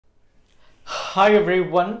Hi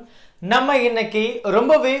everyone. நம்ம இன்னைக்கு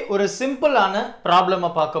ரொம்பவே ஒரு சிம்பிளான ப்ராப்ளமை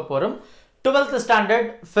பார்க்க போறோம். 12th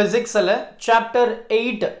ஸ்டாண்டர்ட் பிசிக்ஸ்ல சாப்டர்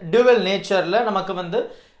 8 டுவல் நேச்சர்ல நமக்கு வந்து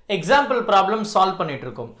எக்ஸாம்பிள் ப்ராப்ளம் சால்வ் பண்ணிட்டு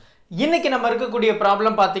இருக்கோம். இன்னைக்கு நம்ம இருக்கக்கூடிய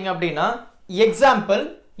ப்ராப்ளம் பாத்தீங்க அப்படினா எக்ஸாம்பிள்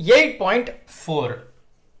 8.4.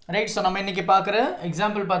 ரைட், சோ நம்ம இன்னைக்கு பார்க்குற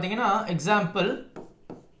எக்ஸாம்பிள் பாத்தீங்கன்னா எக்ஸாம்பிள்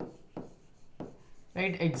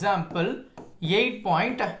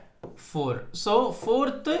 8.4. So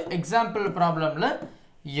fourth example problemல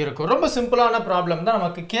இருக்கும். ரொம்ப சிம்பிளான ப்ராப்ளம் தான்.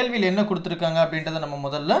 நமக்கு கேள்வியில் என்ன கொடுத்திருக்காங்க அப்படின்றத நம்ம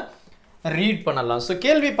முதல்ல ரீட் பண்ணலாம். சோ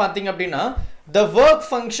கேள்வி பாத்தீங்க அப்படினா the work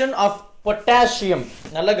function of potassium,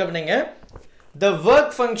 நல்லா கவனிங்க, the work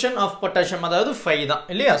function of potassium அதாவது 5 தான்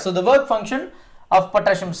இல்லையா? so the work function of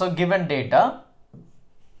potassium, so given data,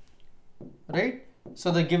 right, so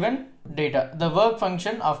the given data, the work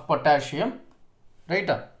function of potassium,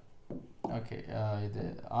 right? Okay, இது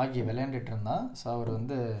ஆகி விளையாண்டுட்டு இருந்தா, so அவர்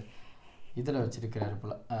வந்து இதில் வச்சிருக்கிறாரு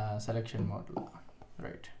போல செலெக்ஷன் மோடில்.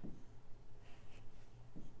 Right,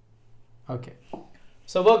 okay.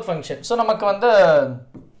 So work function, so நமக்கு வந்து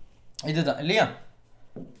இதுதான் இல்லையா?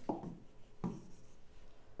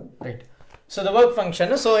 Right, so the work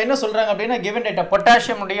function, so என்ன சொல்கிறாங்க அப்படின்னா கிவன் டேட்டா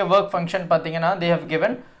பொட்டாசியம் உடைய ஒர்க் ஃபங்க்ஷன் பார்த்தீங்கன்னா they have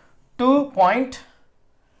given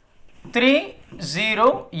 2.30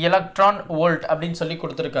 electron volt அப்படின்னு சொல்லி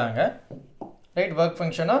கொடுத்துருக்காங்க. Right, work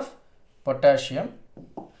function of potassium.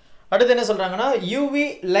 அடுத்து என்ன சொல்றாங்கன்னா UV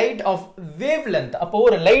light off wave length, அப்போ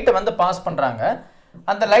ஒரு லைட்டை வந்து பாஸ் பண்றாங்க.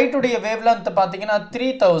 அந்த லைட்டுடைய வேவ் லென்த் பார்த்தீங்கன்னா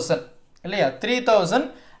 3000 இல்லையா? 3000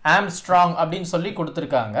 ஆம்ஸ்ட்ராங் அப்படின்னு சொல்லி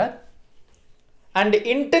கொடுத்துருக்காங்க. அண்ட்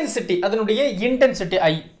இன்டென்சிட்டி, அதனுடைய இன்டென்சிட்டி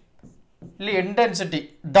I இல்லை இன்டென்சிட்டி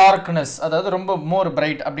டார்க்னஸ், அதாவது ரொம்ப மோர்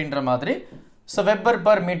பிரைட் அப்படின்ற மாதிரி. So webber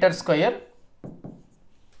per metre square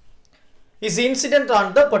is incident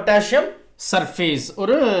on the potassium surface.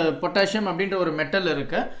 ஒரு பொட்டாசியம் அப்படின்ற ஒரு மெட்டல்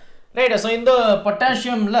இருக்கு. ரைட், ஸோ இந்த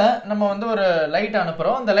பொட்டாசியம்ல நம்ம வந்து ஒரு லைட்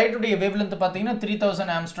அனுப்புகிறோம். அந்த லைட்டுடைய வேவ் லென்த் பார்த்தீங்கன்னா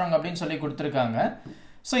 3000 ஆம்ஸ்ட்ராங் அப்படின்னு சொல்லி கொடுத்துருக்காங்க.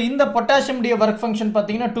 ஸோ இந்த பொட்டாசியமுடைய ஒர்க் ஃபங்க்ஷன்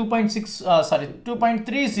பார்த்தீங்கன்னா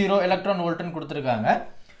 2.30 எலக்ட்ரான் வோல்ட்னு கொடுத்துருக்காங்க.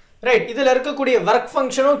 ரைட், இதில் இருக்கக்கூடிய ஒர்க்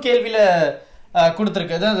ஃபங்க்ஷனும் கேள்வியில்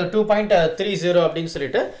கொடுத்துருக்கு, அதாவது 2.30 அப்படின்னு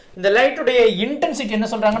சொல்லிட்டு. இந்த லைட்டுடைய இன்டென்சிட்டி என்ன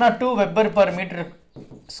சொல்றாங்கன்னா 2 வெப்பர் பர் மீட்டர்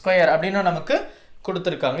ஸ்கொயர் அப்படின்னு நமக்கு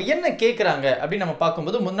கொடுத்துருக்காங்க. என்ன கேட்குறாங்க அப்படின்னு நம்ம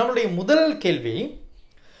பார்க்கும்போது நம்மளுடைய முதல் கேள்வி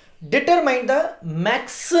determine the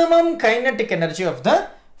maximum kinetic energy of the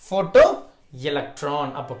photo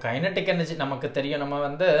electron. அப்போ கைனடிக் எனர்ஜி நமக்கு தெரியும், நம்ம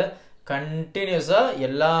வந்து கண்டினியூஸா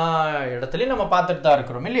எல்லா இடத்துலையும் நம்ம பார்த்துட்டு தான்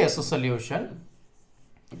இருக்கிறோம் இல்லையா? So solution,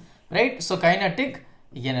 right, so kinetic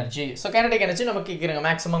energy. So kinetic energy நமக்கு கேட்குறாங்க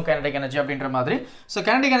மேக்ஸிமம் கைனடிக் எனர்ஜி அப்படின்ற மாதிரி. ஸோ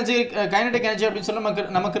கைனடிக் எனர்ஜி அப்படின்னு சொல்லி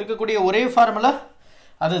நமக்கு இருக்கக்கூடிய ஒரே ஃபார்முலா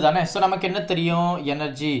அதுதானே. ஸோ நமக்கு என்ன தெரியும்?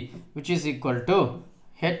 Energy which is equal to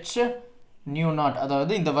H new not,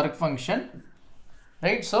 அதாவது இந்த ஒர்க் ஃபங்க்ஷன்.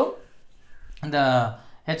 ரைட், ஸோ இந்த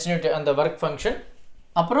ஹெச் நியூ அந்த ஒர்க் ஃபங்க்ஷன்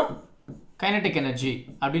அப்புறம் கைனடிக் எனர்ஜி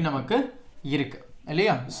அப்படின்னு நமக்கு இருக்கு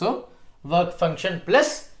இல்லையா? So work function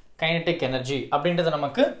plus kinetic energy அப்படின்றது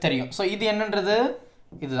நமக்கு தெரியும். ஸோ இது என்னன்றது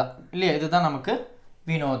இதுதான் இல்லையா? இதுதான் நமக்கு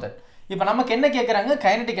we know that. இப்போ நமக்கு என்ன கேட்குறாங்க?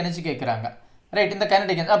 கைனடிக் எனர்ஜி கேட்குறாங்க. ரைட், இந்த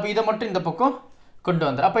கைனடிக் எனர்ஜி, அப்போ இதை மட்டும் இந்த பக்கம் கொண்டு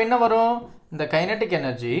வந்து அப்போ என்ன வரும்? இந்த kinetic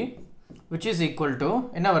energy which is equal to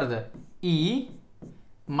என்ன வருது? E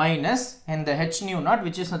minus and the h nu naught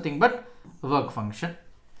which is nothing but work function.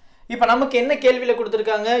 இப்போ நமக்கு என்ன கேள்வியில்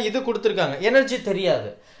கொடுத்துருக்காங்க? இது கொடுத்துருக்காங்க, எனர்ஜி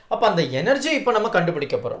தெரியாது. அப்போ அந்த எனர்ஜி இப்போ நம்ம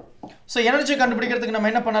கண்டுபிடிக்க போகிறோம். ஸோ எனர்ஜி கண்டுபிடிக்கிறதுக்கு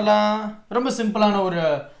நம்ம என்ன பண்ணலாம்? ரொம்ப சிம்பிளான ஒரு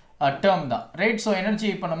டேர்ம் தான். ரைட், ஸோ எனர்ஜி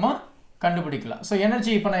இப்போ நம்ம கண்டுபிடிக்கலாம். ஸோ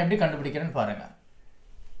எனர்ஜி இப்போ நான் எப்படி கண்டுபிடிக்கிறேன்னு பாருங்க.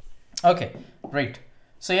 ஓகே, ரைட்,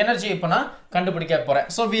 ஸோ எனர்ஜி இப்போ நான் கண்டுபிடிக்க போகிறேன்.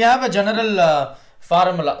 So we have a general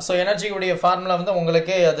formula. So எனர்ஜியுடைய formula வந்து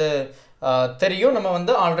உங்களுக்கே அது தெரியும். நம்ம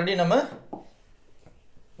வந்து ஆல்ரெடி நம்ம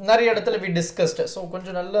நிறைய இடத்துல வி டிஸ்கஸ்டு. ஸோ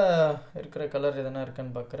கொஞ்சம் நல்ல இருக்கிற கலர் எதனா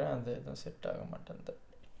இருக்குன்னு பார்க்குறேன், அது எதுவும் செட் ஆக மாட்டேங்குது.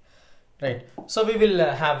 Right, so we will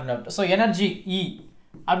have nut. So energy இ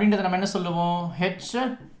அப்படின்றத நம்ம என்ன சொல்லுவோம்? ஹெச்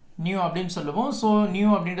நியூ அப்படின்னு சொல்லுவோம். ஸோ நியூ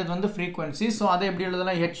அப்படின்றது வந்து ஃப்ரீக்வன்சி. ஸோ அதை எப்படி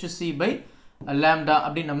எழுதலாம்? ஹெச்சி பை லேம்டா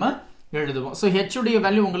அப்படின்னு நம்ம எழுதுவோம். ஸோ ஹெச் உடைய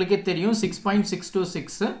வேல்யூ உங்களுக்கே தெரியும்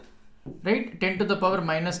 6.626. Right, 10 to the power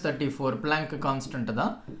minus 34 blank constant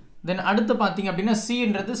தான். தென் அடுத்து பார்த்தீங்க அப்படின்னா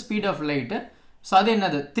சின்றது ஸ்பீட் ஆஃப் லைட்டு. ஸோ அது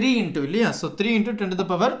என்னது? 3 இன்ட்டு இல்லையா? ஸோ 3 × 10 to the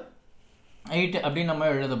power 8 அப்படின்னு நம்ம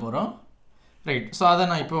எழுத போகிறோம். ரைட், ஸோ அதை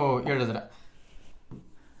நான் இப்போ எழுதுறேன்.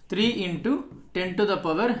 3 × 10 to the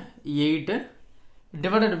power 8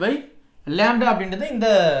 divided by lambda அப்படின்றது இந்த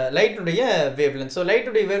லைட்டுடைய wave length. So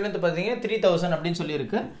லைட்டுடைய wave length பார்த்தீங்கன்னா 3000 அப்படின்னு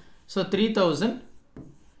சொல்லியிருக்கு. ஸோ 3000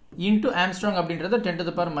 இன்ட்டு ஆம்ஸ்ட்ராங் அப்படின்றது 10 to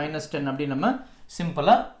the power -10 அப்படின்னு நம்ம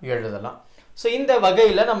சிம்பிளாக எழுதலாம். ஸோ இந்த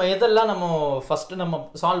வகையில் நம்ம எதெல்லாம் நம்ம ஃபஸ்ட்டு நம்ம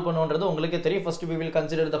சால்வ் பண்ணுன்றது உங்களுக்கே தெரியும். First we will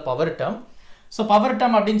consider the power term. So power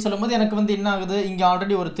term அப்படின்னு சொல்லும்போது எனக்கு வந்து என்ன ஆகுது, இங்கே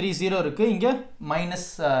ஆல்ரெடி ஒரு 3 0 இருக்குது, இங்கே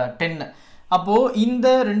 -10. அப்போது இந்த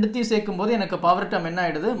ரெண்டுத்தையும் சேர்க்கும்போது எனக்கு பவர் டேர்ம் என்ன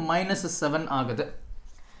ஆகிடுது, -7 ஆகுது.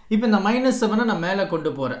 இப்போ இந்த -7 நான் மேலே கொண்டு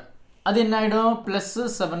போகிறேன், அது என்ன ஆகிடும்,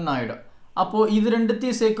 +7 ஆகிடும். அப்போது இது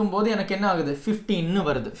ரெண்டுத்தையும் சேர்க்கும்போது எனக்கு என்ன ஆகுது, 15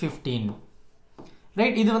 வருது, 15.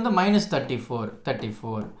 ரைட், இது வந்து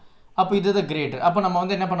 -34. அப்போ இது தான் கிரேட்டர். அப்போ நம்ம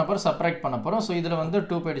வந்து என்ன பண்ண போகிறோம், சப்ராக்ட் பண்ண போகிறோம். ஸோ இதில் வந்து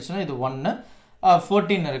 2 போயிடுச்சுன்னா இது 1,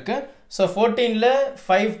 14 இருக்குது. ஸோ 14ல்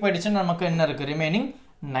 5 போயிடுச்சுன்னா நமக்கு என்ன இருக்குது, ரிமைனிங்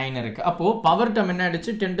 9 இருக்குது. அப்போது பவர் டேர்ம் என்ன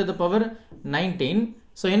ஆகிடுச்சு, 10 to the power 19.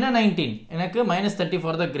 ஸோ என்ன 19, எனக்கு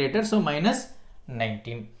 -34 தான் கிரேட்டர். ஸோ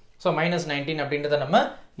 -19. ஸோ -19 அப்படின்றத நம்ம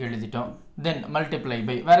எழுதிட்டோம். தென் மல்டிப்ளை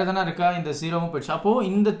பை, வேறு எதனா இருக்கா, இந்த 0வும் போயிடுச்சு. அப்போது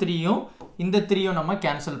இந்த 3யும் நம்ம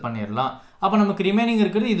கேன்சல் பண்ணிடலாம். அப்போ நமக்கு ரிமைனிங்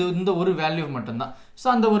இருக்கிறது இது, இந்த ஒரு வேல்யூ மட்டும்தான். ஸோ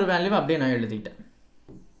அந்த ஒரு வேல்யூவை அப்படியே நான் எழுதிட்டேன்.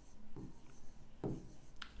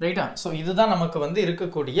 ரைட்டா? ஸோ இதுதான் நமக்கு வந்து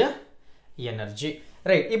இருக்கக்கூடிய எனர்ஜி.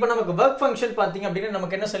 ரைட், இப்போ நமக்கு ஒர்க் ஃபங்க்ஷன் பார்த்தீங்க அப்படின்னா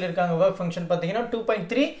நமக்கு என்ன சொல்லியிருக்காங்க, ஒர்க் ஃபங்க்ஷன் பார்த்தீங்கன்னா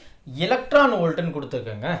 2.3 எலக்ட்ரான் வோல்ட்னு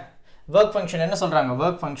கொடுத்துருக்காங்க. ஒர்க் ஃபங்க்ஷன் என்ன சொல்கிறாங்க,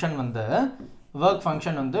 ஒர்க் ஃபங்க்ஷன் வந்து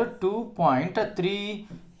 2.30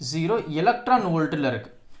 எலக்ட்ரான் வோல்ட்டில்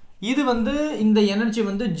இருக்குது. இது வந்து இந்த எனர்ஜி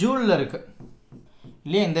வந்து ஜூலில் இருக்குது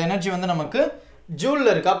இல்லையா, இந்த எனர்ஜி வந்து நமக்கு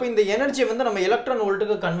ஜூலில் இருக்குது. அப்போ இந்த எனர்ஜி வந்து நம்ம எலக்ட்ரான்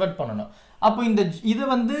வோல்ட்டுக்கு கன்வெர்ட் பண்ணணும். அப்போ இது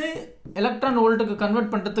வந்து எலக்ட்ரான் வோல்ட்டுக்கு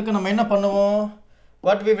கன்வெர்ட் பண்ணுறதுக்கு நம்ம என்ன பண்ணுவோம்,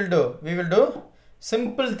 what we will do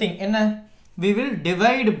simple thing, என்ன, we will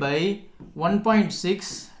divide by 1.6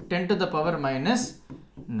 10 to the power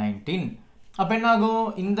 -19. அப்போ என்ன ஆகும்,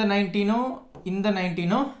 இந்த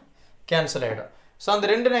 19ம் கேன்சல் ஆகிடும். ஸோ அந்த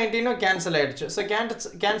 2 19ம் கேன்சல் ஆகிடுச்சு. ஸோ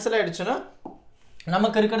கேன்சல் ஆகிடுச்சுன்னா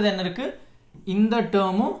நமக்கு இருக்கிறது என்ன இருக்குது, இந்த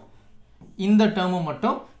டேர்மும்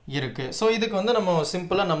மட்டும் இருக்குது. ஸோ இதுக்கு வந்து நம்ம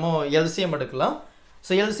சிம்பிளாக நம்ம எல்சிஎம் எடுக்கலாம்.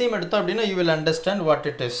 ஸோ எல்சிஎம் எடுத்தோம் அப்படின்னா you will understand what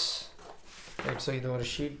it is. Right, so இது ஒரு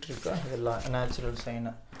ஷீட் இருக்கா, இதெல்லாம் natural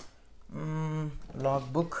China log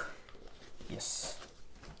book. S,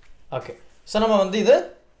 okay. So நம்ம வந்து இது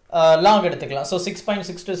லாக் எடுத்துக்கலாம். ஸோ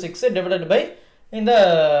 6.626 டிவைடட் பை இந்த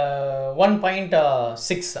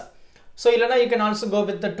 1.6. ஸோ இல்லைனா you can also go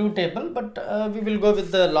with the 2 table, but we will go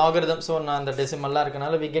with the logarithm. So நான் அந்த டெசிமல்லாம்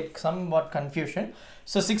இருக்கனால we get some what confusion.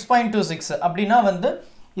 So 6.26 அப்படின்னா வந்து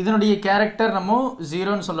இதனுடைய கேரக்டர் நம்ம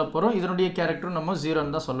 0ன்னு சொல்ல போகிறோம், இதனுடைய கேரக்டரும் நம்ம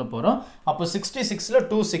 0ன்னு தான் சொல்ல போகிறோம். அப்போ 66ல்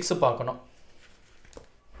 2 6 பார்க்கணும்.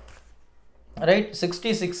 ரைட்,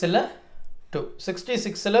 66ல்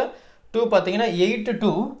 2 பார்த்தீங்கன்னா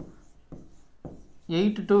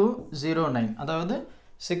 8209. அதாவது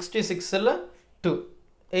 66ல் 2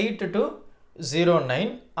 8209.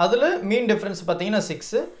 அதில் மீன் டிஃப்ரென்ஸ் பார்த்தீங்கன்னா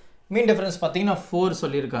 6, மீன் டிஃப்ரென்ஸ் பார்த்தீங்கன்னா 4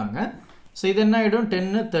 சொல்லியிருக்காங்க. ஸோ இது என்ன ஆகிடும்,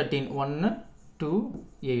 10 13 1 2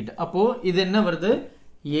 8. அப்போது இது என்ன வருது,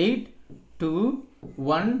 8 2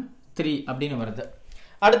 1 3 அப்படின்னு வருது.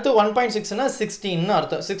 அடுத்து 1.6னா 16ன்னு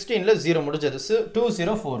அர்த்தம். 16ல் 0 முடிஞ்சது,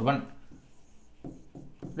 2041.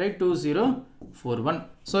 ரைட், 2041.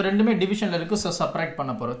 ஸோ ரெண்டுமே டிவிஷனில் இருக்குது. ஸோ சப்ராக்ட்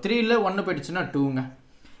பண்ண போகிறோம். 3ல் 1 போயிடுச்சுன்னா 2ங்க,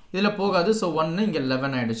 இதில் போகாது. ஸோ 1 இங்கே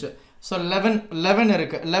 11 ஆகிடுச்சு. ஸோ 11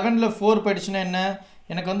 இருக்குது. 11ல் 4 போயிடுச்சுன்னா என்ன,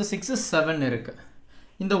 எனக்கு வந்து 6 7 இருக்குது.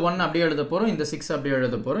 இந்த 1 அப்படியே எழுத போகிறோம், இந்த 6 அப்படியே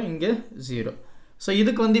எழுத போகிறோம், இங்கே 0. ஸோ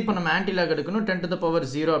இதுக்கு வந்து இப்போ நம்ம ஆன்டி லாக் எடுக்கணும். 10 to the power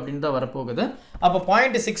 0 அப்படின்னு தான் வரப்போகுது. அப்போ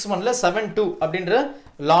 0.61ல் 72 அப்படின்ற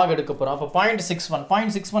லாக் எடுக்க போகிறோம். அப்போ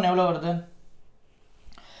 0.61 எவ்வளோ வருது,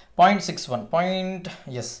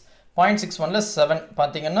 0.61ல் 7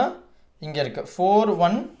 பார்த்தீங்கன்னா இங்கே இருக்குது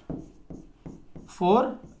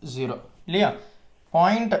 4140 இல்லையா.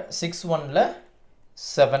 0.61ல்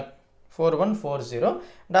 7 4140.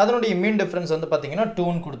 அதனுடைய மீன் டிஃப்ரென்ஸ் வந்து பார்த்தீங்கன்னா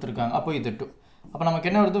 2ன்னு கொடுத்துருக்காங்க. அப்போ இது 2. அப்போ நமக்கு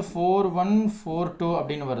என்ன வருது, 4142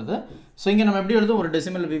 அப்படின்னு வருது. ஸோ இங்கே நம்ம எப்படி எழுதும், ஒரு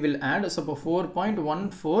decimal we will add. So இப்போ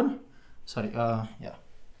 4.14 சாரி யா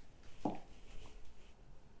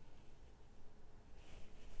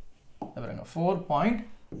பாருங்க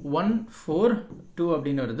 4.142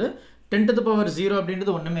 அப்படின்னு வருது. 10 to the power 0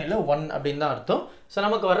 அப்படின்றது ஒன்றுமே இல்லை, 1 அப்படின்னு தான் அர்த்தம். ஸோ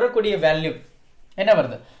நமக்கு வரக்கூடிய வேல்யூ என்ன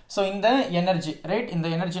வருது, ஸோ இந்த எனர்ஜி, ரைட், இந்த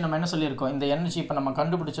எனர்ஜி நம்ம என்ன சொல்லியிருக்கோம், இந்த எனர்ஜி இப்போ நம்ம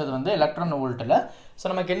கண்டுபிடிச்சது வந்து எலக்ட்ரான் வோல்ட்டில். ஸோ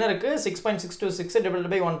நமக்கு என்ன இருக்குது, 6.626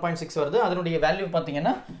 டிவைடட் பை 1.6 வருது. அதனுடைய வேல்யூ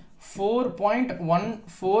பார்த்தீங்கன்னா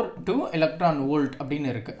 4.142 எலக்ட்ரான் வோல்ட் அப்படின்னு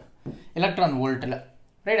இருக்குது, எலக்ட்ரான் வோல்ட்டில்.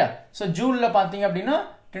 ரைட்டா? ஸோ ஜூலில் பார்த்தீங்க அப்படின்னா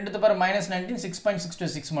 10 to the power -19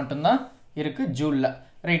 6.626 மட்டும்தான் இருக்குது ஜூலில்.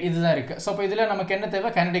 ரைட், இதுதான் இருக்குது. ஸோ இப்போ இதில் நமக்கு என்ன தேவை,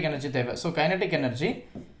 கைனடிக் எனர்ஜி தேவை. So kinetic energy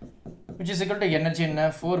which is equal to energy என்ன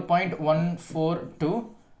 4.142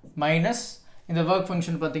 மைனஸ் இந்த ஒர்க்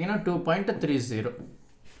ஃபங்க்ஷன் பார்த்தீங்கன்னா 2.30.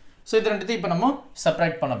 ஸோ இது ரெண்டுத்தையும் இப்போ நம்ம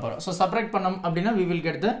சப்ராக்ட் பண்ண போகிறோம். ஸோ சப்ராக்ட் பண்ணோம் அப்படின்னா we will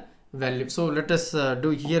get the value. So let us do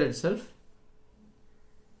here itself.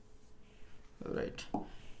 Right.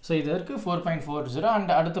 So இது இருக்குது 4.40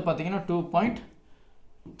 அண்ட் அடுத்து பார்த்தீங்கன்னா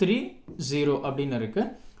 2.30 அப்படின்னு இருக்குது.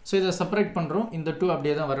 ஸோ இதை செப்பரேட் பண்ணுறோம். இந்த 2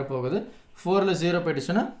 அப்படியே தான் வரப்போகுது. 4ல் 0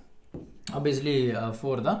 போயிடுச்சுன்னா ஆப்வியஸ்லி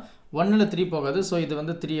 4 தான். 1ல் 3 போகாது. ஸோ இது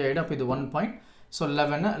வந்து 3 ஆகிடும். அப்போ இது 1 point. So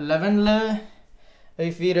 11ல்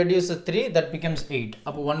if we reduce 3 that becomes 8.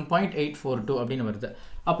 அப்போ 1.842 அப்படின்னு வருது.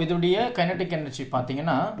 அப்போ இதோடைய கைனடிக் எனர்ஜி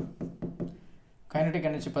பார்த்தீங்கன்னா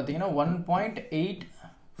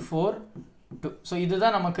 1.842. ஸோ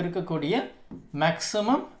இதுதான் நமக்கு இருக்கக்கூடிய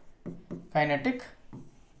மேக்ஸிமம் கைனடிக்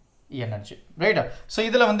எனர்ஜி, ரைட்டா? ஸோ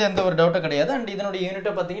இதில் வந்து எந்த ஒரு டவுட்டும் கிடையாது. அண்ட் இதனுடைய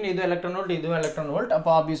யூனிட்டை பார்த்தீங்கன்னா இது எலக்ட்ரான் வோல்ட், இதுவும் எலக்ட்ரான் வோல்ட். அப்போ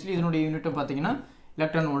ஆப்வியஸ்லி இதனுடைய யூனிட்டை பார்த்தீங்கன்னா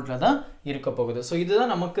எலக்ட்ரான் வோல்ட்டில் தான் இருக்க போகுது. ஸோ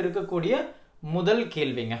இதுதான் நமக்கு இருக்கக்கூடிய முதல்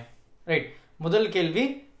கேள்விங்க, ரைட்? முதல் கேள்வி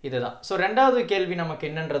இதுதான். ஸோ ரெண்டாவது கேள்வி நமக்கு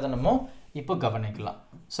என்னன்றதை நம்ம இப்போ கவனிக்கலாம்.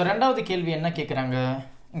 ஸோ ரெண்டாவது கேள்வி என்ன கேட்குறாங்க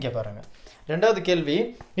இங்கே பாருங்கள். ரெண்டாவது கேள்வி,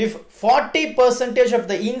 if 40% of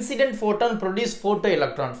the incident photon produce photo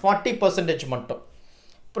electron, 40% மட்டும்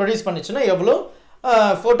ப்ரொடியூஸ் பண்ணிச்சுன்னா எவ்வளோ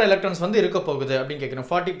ஃபோட்டோ எலக்ட்ரான்ஸ் வந்து இருக்க போகுது அப்படின்னு கேட்குறோம்.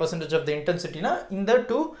 40% ஆஃப் த இன்டென்சிட்டினா இந்த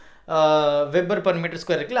 2 வெபர் பர் மீட்டர்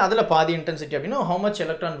ஸ்கொயர் இருக்குல்ல, அதில் பாதி இன்டென்சிட்டி அப்படின்னா how much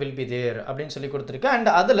electron will be there அப்படின்னு சொல்லி கொடுத்துருக்கு. அண்ட்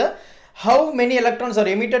அதில் how many electrons are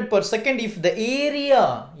emitted per second if the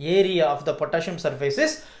area of the potassium surface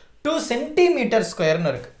is 2 centimeter square னு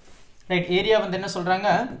இருக்கு, ரைட்? ஏரியா வந்து என்ன சொல்கிறாங்க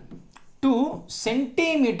 2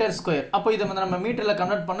 centimeter square. அப்போ இதை வந்து நம்ம மீட்டரில்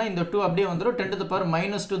கன்வெர்ட் பண்ணால் இந்த 2 அப்படியே வந்துடும் 10 to the power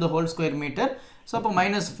 -2 the whole square meter. So அப்போ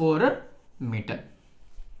 -4 மீட்டர்.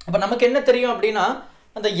 அப்போ நமக்கு என்ன தெரியும் அப்படின்னா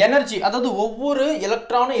அந்த எனர்ஜி, அதாவது ஒவ்வொரு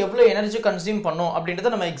எலக்ட்ரானும் எவ்வளோ எனர்ஜி கன்சியூம் பண்ணும் அப்படின்றத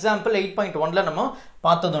நம்ம எக்ஸாம்பிள் 8.1ல் நம்ம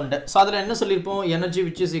பார்த்ததுண்டு. ஸோ அதில் என்ன சொல்லியிருப்போம், energy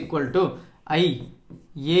which is equal to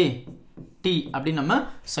IAT அப்படின்னு நம்ம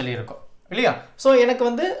சொல்லியிருக்கோம் இல்லையா? ஸோ எனக்கு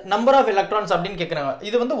வந்து நம்பர் ஆஃப் எலக்ட்ரான்ஸ் அப்படின்னு கேட்குறாங்க.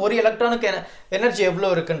 இது வந்து ஒரு எலக்ட்ரானுக்கு எனர்ஜி எவ்வளோ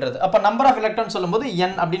இருக்குன்றது. அப்போ நம்பர் ஆஃப் எலக்ட்ரான் சொல்லும்போது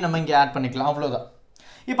n அப்படின்னு நம்ம இங்கே ஆட் பண்ணிக்கலாம், அவ்வளோதான்.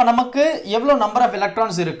 இப்போ நமக்கு எவ்வளோ நம்பர் ஆஃப்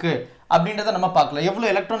எலக்ட்ரான்ஸ் இருக்குது அப்படின்றத நம்ம பார்க்கலாம். எவ்வளோ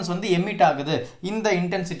எலக்ட்ரான்ஸ் வந்து எமிட் ஆகுது இந்த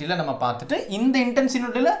இன்டென்சிட்டியில் நம்ம பார்த்துட்டு, இந்த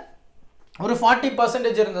இன்டென்சிட்டியில் ஒரு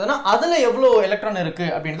 40% இருந்ததுன்னா அதில் எவ்வளோ எலக்ட்ரான்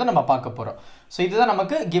இருக்குது அப்படின்றத நம்ம பார்க்க போகிறோம். ஸோ இதுதான்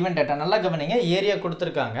நமக்கு கிவன் டேட்டா. நல்லா கவனிங்க, ஏரியா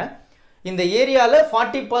கொடுத்துருக்காங்க. இந்த ஏரியாவில்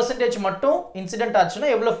 40% மட்டும் இன்சிடென்ட் ஆச்சுன்னா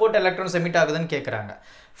எவ்வளோ ஃபோட்டோ எலக்ட்ரான்ஸ் எமிட் ஆகுதுன்னு கேட்குறாங்க.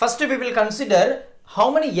 First we will consider how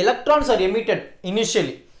many electrons are emitted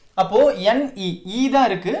initially. அப்போது NE தான்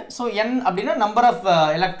இருக்குது. ஸோ n அப்படின்னா நம்பர் ஆஃப்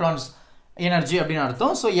எலக்ட்ரான்ஸ் எனர்ஜி அப்படின்னு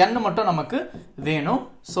அர்த்தம். ஸோ n மட்டும் நமக்கு வேணும்.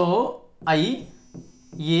 So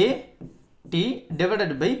IAT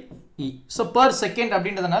divided by E. So per second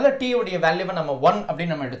அப்படின்றதுனால T உடைய வேல்யூவை நம்ம 1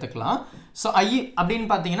 அப்படின்னு நம்ம எடுத்துக்கலாம். ஸோ I அப்படின்னு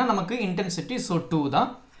பார்த்தீங்கன்னா நமக்கு இன்டென்சிட்டி, ஸோ 2 தான்.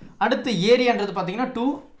 அடுத்து ஏரியான்றது பார்த்தீங்கன்னா 2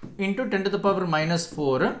 × 10 to the power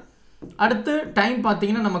 -4. அடுத்து டைம்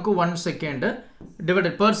பார்த்தீங்கன்னா நமக்கு 1 செகண்ட்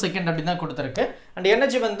டிவைடட் பர் செகண்ட் அப்படி தான் கொடுத்துருக்கு. அண்ட்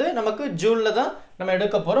எனர்ஜி வந்து நமக்கு ஜூலில் தான் நம்ம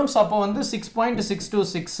எடுக்க போகிறோம். ஸோ அப்போ வந்து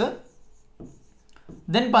 6.626.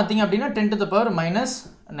 தென் பார்த்தீங்க அப்படின்னா 10 to the power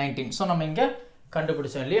 -19. ஸோ நம்ம இங்கே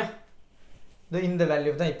கண்டுபிடிச்சோம் இல்லையா, இந்த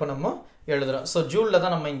வேல்யூ தான் இப்போ நம்ம எழுதுகிறோம். ஸோ ஜூலில்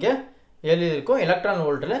தான் நம்ம இங்கே எழுதியிருக்கோம், எலக்ட்ரான்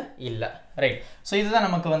வோல்ட்டில் இல்லை, ரைட்? ஸோ இதுதான்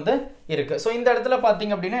நமக்கு வந்து இருக்குது. ஸோ இந்த இடத்துல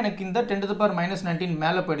பார்த்தீங்க அப்படின்னா எனக்கு இந்த 10 to the power -19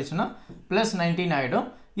 மேலே போயிடுச்சுன்னா +19 ஆகிடும்.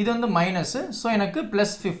 இது வந்து மைனஸு, ஸோ எனக்கு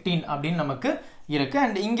 +15 அப்படின்னு நமக்கு இருக்குது.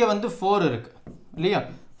 அண்ட் இங்கே வந்து 4 இருக்குது இல்லையா,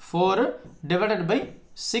 4 டிவைடட் பை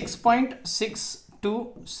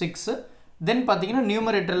 6.626. தென் பார்த்தீங்கன்னா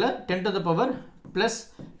நியூமரேட்டரில் 10 to the power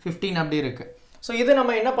 +15 அப்படி இருக்குது. ஸோ இது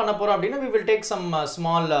நம்ம என்ன பண்ண போகிறோம் அப்படின்னா we will take some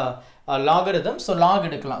small logarithm. So log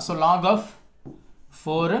எடுக்கலாம். ஸோ log of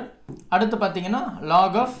 4, அடுத்து பார்த்தீங்கன்னா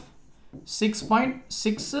log of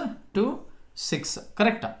 6.626,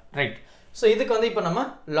 கரெக்டா? ரைட். ஸோ இதுக்கு வந்து இப்போ நம்ம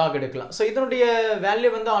log எடுக்கலாம். ஸோ இதனுடைய வேல்யூ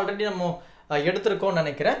வந்து ஆல்ரெடி நம்ம எடுத்திருக்கோம்னு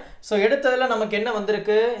நினைக்கிறேன். ஸோ எடுத்ததில் நமக்கு என்ன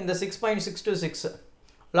வந்திருக்கு, இந்த 6.626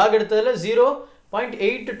 log எடுத்ததில்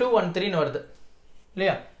 0.8213 வருது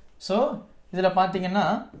இல்லையா? ஸோ இதில் பார்த்தீங்கன்னா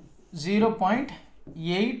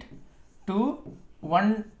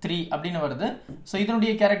 0.8213 அப்படின்னு வருது. ஸோ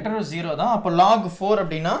இதனுடைய கேரக்டர் 0 தான். அப்போ log 4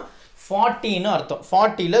 அப்படின்னா 40ன்னு அர்த்தம்,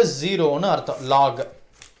 40ல் 0ன்னு அர்த்தம். log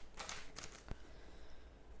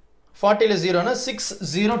 40ல் 0ன்னா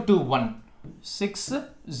 6021,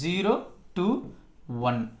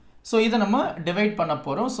 6021. ஸோ இதை நம்ம டிவைட் பண்ண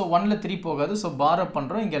போகிறோம். ஸோ 1ல் 3 போகாது, ஸோ பார் அப்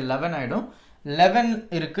பண்ணுறோம். இங்கே 11 ஆகிடும். 11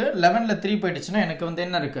 இருக்குது, 11ல் 3 போயிடுச்சுன்னா எனக்கு வந்து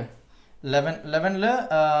என்ன இருக்குது, 11ல்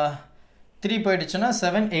 3 போயிடுச்சுன்னா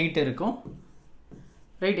 7 8 இருக்கும்,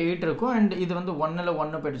 ரைட்? 8 இருக்கும். அண்ட் இது வந்து 1ல்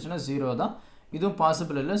 1 போயிடுச்சுன்னா 0 தான், இதுவும்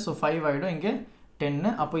பாசிபிள் இல்லை. ஸோ 5 ஆகிடும், இங்கே 10,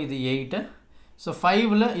 அப்போ இது 8. ஸோ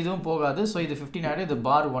 5ல் இதுவும் போகாது, ஸோ இது 15 ஆகிடும், இது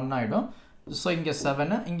பார் 1 ஆகிடும். ஸோ இங்கே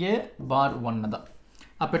 7, இங்கே பார் 1 தான்.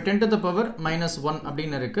 அப்போ 10 to the power -1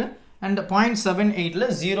 அப்படின்னு இருக்குது. அண்ட் 0.78ல்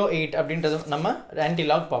 0.8 அப்படின்றது நம்ம ஆன்டி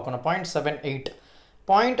லாக் பார்க்கணும். 0.78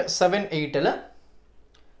 0.78ல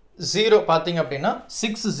 0 பாத்தீங்க அப்படின்னா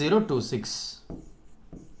 6026.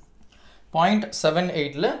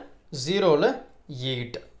 0.78ல 0ல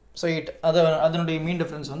 8. So 8 அதனுடைய மீன்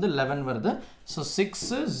டிஃபரன்ஸ் வந்து 11 வருது. So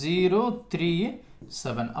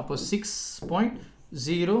 6037. அப்போ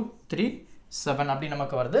 6.037 அப்படி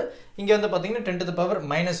நமக்கு வருது. இங்க வந்து பாத்தீங்கன்னா 10 to the power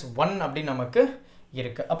 -1 அப்படி நமக்கு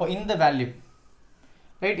இருக்கு. அப்போ இந்த வேல்யூ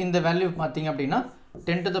ரைட், இந்த வேல்யூ பாத்தீங்க அப்படின்னா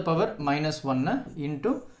 10 to the power -1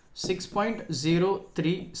 into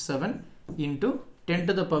 6.037 into 10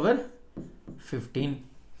 to the power 15.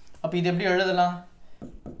 அப்போ இது எப்படி எழுதலாம்?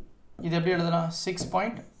 இது எப்படி எழுதலாம்?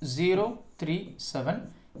 6.037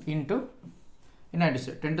 into என்ன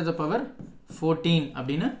ஆயிடுச்சு? 10 to the power 14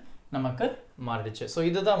 அப்படின்னு நமக்கு மாறிடுச்சு. ஸோ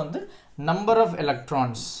இதுதான் வந்து number of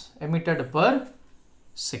electrons emitted per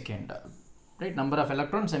second. Right, number of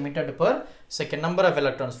electrons emitted per second. Number of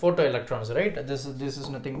electrons, photo electrons, right? This is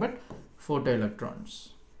nothing but photo electrons.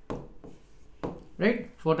 Right,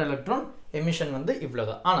 photo electron emission வந்து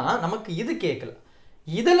இவ்வளவுதான். ஆனா நமக்கு இது கேட்கல.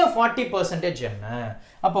 இதுல 40% என்ன?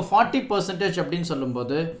 அப்போ 40% அப்படின்னு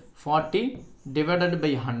சொல்லும்போது 40 divided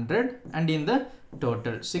by 100 and in the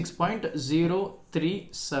total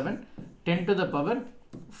 6.037 10 to the power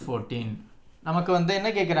 14. நமக்கு வந்து என்ன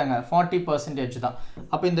கேக்குறாங்க? 40% தான்.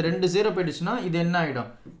 அப்ப இந்த ரெண்டு 0 போயிடுச்சுனா இது என்ன ஆயிடும்?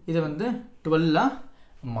 இது வந்து 12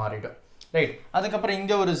 மாறிடும். ரைட், அதுக்கு அப்புறம்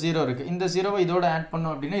இங்க ஒரு 0 இருக்கு. இந்த 0வை இதோட ஆட்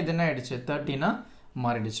பண்ணோம் அப்படினா இது என்ன ஆயிடுச்சு? 13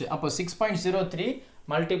 மாறிடுச்சு. அப்ப 6.03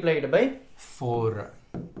 multiplied by 4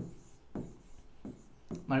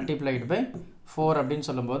 multiplied by 4 அப்படினு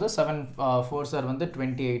சொல்லும்போது 7 4s are வந்து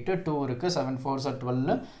 28, 2 இருக்கு, 7 4s are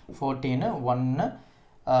 12, 14 1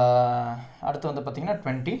 அடுத்து வந்து பாத்தீங்கன்னா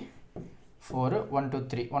 20 4 1 2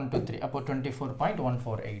 3 1 2 3 அப்போ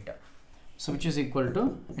 24.148. So which is equal to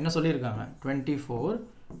என்ன சொல்லிருக்காங்க?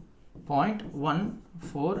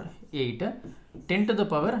 24.148 10 to the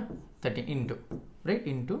power 13 into, right,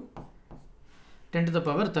 into 10 to the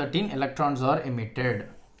power 13 electrons are emitted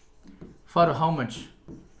for how much?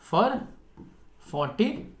 For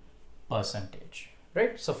 40%,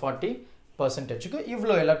 right? So 40% க்கு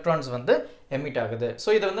இவ்ளோ electrons வந்து emit ஆகுது. So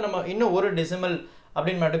இத வந்து நம்ம இன்னும் ஒரு decimal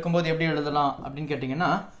அப்படினு எடுக்கும்போது எப்படி எழுதலாம் அப்படினு கேட்டிங்கனா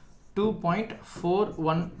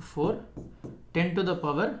 2.414 10 to the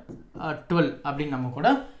power 12 அப்படினு நம்ம கூட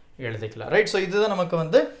எழுதிக்கலாம். ரைட், சோ இதுதான் நமக்கு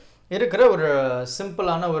வந்து இருக்கிற ஒரு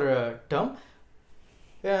சிம்பிளான ஒரு டேர்ம்.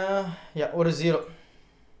 ஒரு 0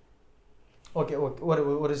 ஓகே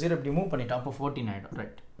ஒரு 0 இப்படி மூவ் பண்ணிட்டோம். அப்போ 14 ஆயிடும்.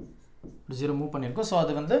 ரைட், ஒரு 0 மூவ் பண்ணிருக்கோம். சோ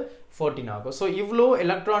அது வந்து 14 ஆகும். சோ இவ்ளோ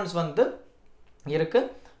எலக்ட்ரான்ஸ் வந்து இருக்கு.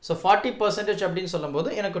 So 40% அப்படின்னு சொல்லும்போது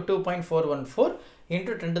எனக்கு 2.414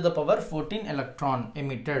 into 10 to the power 14 electron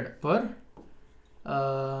emitted per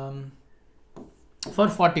for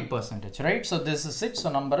 40%, right? So this is it. So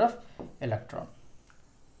number of electron,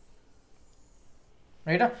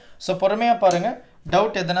 right? So பொறுமையா பாருங்க.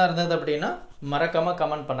 டவுட் எதனா இருந்தது அப்படினா மறக்காம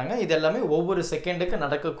கமெண்ட் பண்ணுங்க. இது எல்லாமே ஒவ்வொரு செகண்டுக்கு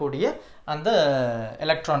நடக்கக்கூடிய அந்த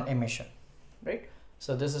electron emission, right?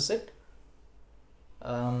 So this is it.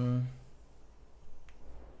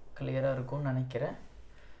 clear இருக்கும்னு நினைக்கிறேன்.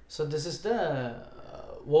 So this is the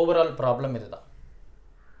overall problem இதுதான்.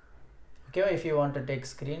 Okay, if you want to take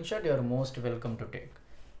screenshot you are most welcome to take.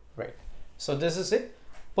 Right, so this is it.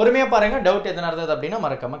 பொறுமையா பாருங்க. Doubt எதனா இருந்தது அப்படினா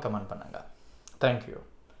மறக்காம comment பண்ணுங்க. Thank you.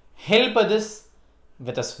 Help this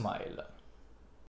with a smile.